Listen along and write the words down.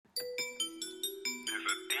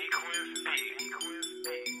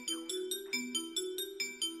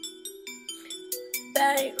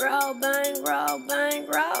Bankroll, bankroll,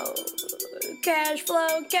 bankroll. Cash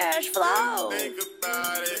flow, cash flow.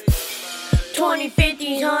 20,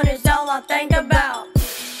 50s, hundreds, all I think about.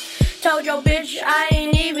 Told your bitch I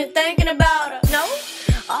ain't even thinking about her. No,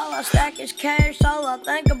 all I stack is cash, all I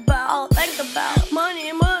think about. All I think about.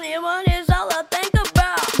 Money, money, money is all I think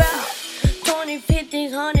about. 20,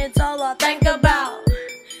 50s, hundreds, all I think about.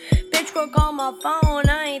 Bitch, work on my phone,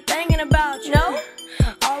 I ain't thinking about you. No,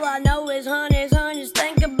 all I know is hundreds, hundreds,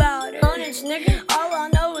 think about it. Hundreds, nigga. All I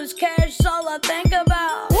know is cash, all I think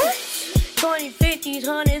about. 20, 50s,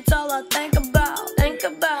 hundreds, all I think about. Think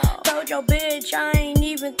about. Told your bitch I ain't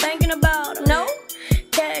even thinking about her. No,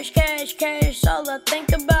 cash, cash, cash, all I think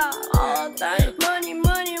about. All I think. Money,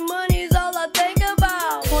 money, money is all I think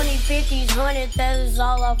about. 20, 50s, hundreds, that is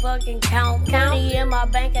all I fucking count. Money in my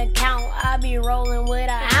bank account, I be rolling with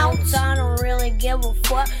an ounce. I don't really give a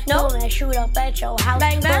fuck. No, I shoot up at your house.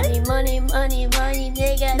 Bang, bang. Money, money, money, money,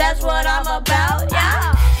 nigga. That's what I'm about.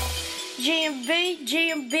 Yeah.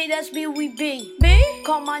 GMB, that's B-we-B.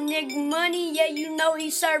 Call my nigga Money, yeah, you know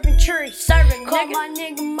he serving trees. Call my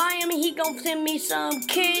nigga Miami, he gon' send me some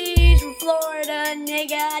keys. From Florida,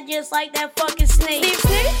 nigga, I just like that fucking sneeze.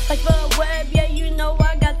 Like Bud Webb, yeah, you know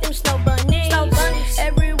I got them snow bunnies.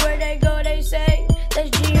 Everywhere they go, they say,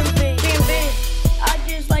 that's GMB. I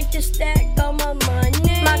just like to stack all my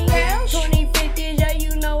money. My cash. 20, 50s, yeah,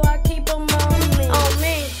 you know I keep them on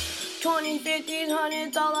me. 20, 50s,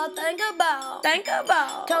 hundreds, all I think about. Think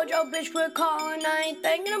about. Told your bitch quit calling, I ain't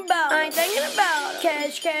thinking about. I ain't thinking about her.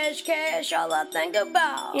 Cash, cash, cash, all I think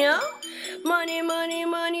about. Yeah. Money, money,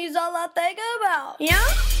 money's all I think about. Yeah.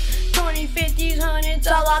 20, 50s, hundreds,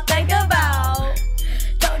 all I think about.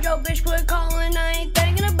 Told your bitch quit calling, I ain't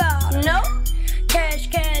thinking about her. No. Cash,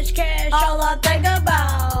 cash, cash, all I think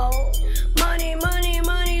about. Money, money,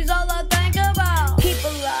 money's all I think about. Keep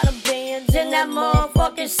a lot of bands in that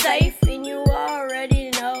motherfucking safe. And you already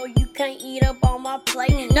know you can't eat up on my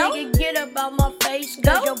plate. No. Nigga, get up out my face,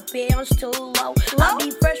 cause your band's too low. I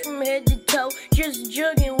be fresh from head to toe, just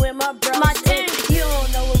jugging with my bros. My team, you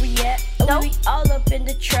don't know where we at. Nope. We all up in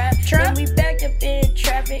the trap. And we backed up in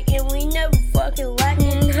traffic, and we never fucking lacking.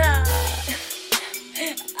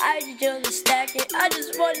 I just wanna stack it. I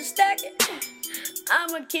just wanna stack it.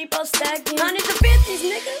 I'ma keep on stacking. Hundreds and 50s,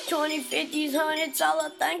 nigga. 20, 50s, hundreds, all I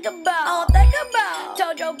think about. All I think about.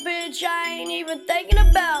 Told your bitch I ain't even thinking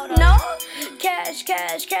about her. No. Cash,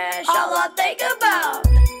 cash, cash, all I think about.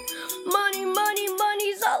 Money, money,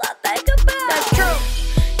 money's all I think about. That's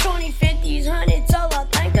true. 20, 50s, hundreds, all I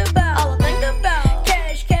think about. All I think about.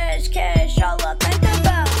 Cash, cash, cash, all I think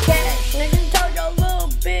about. Cash, nigga. Told your little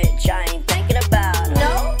bitch I ain't thinking about.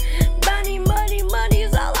 No. Money, money,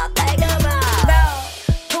 money's all I think about.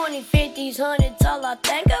 20, 50s, hundreds, all I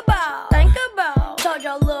think about. Think about. Told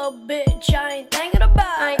your little bitch I ain't thinking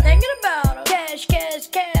about. I ain't thinking about her. Cash, cash,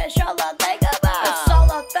 cash, all I think about. That's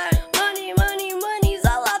all I think. Money, money, money's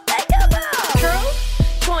all I think about. True.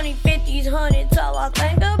 20, 50s, hundreds, all I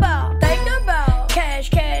think about. Think about. Cash,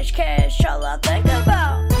 cash, cash, all I think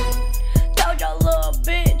about. Told your little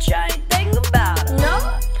bitch I ain't thinking about her.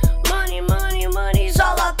 No. Money, money, money's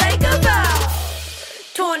all I think about.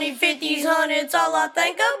 20, 50s, hundreds, all I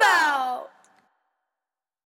think about.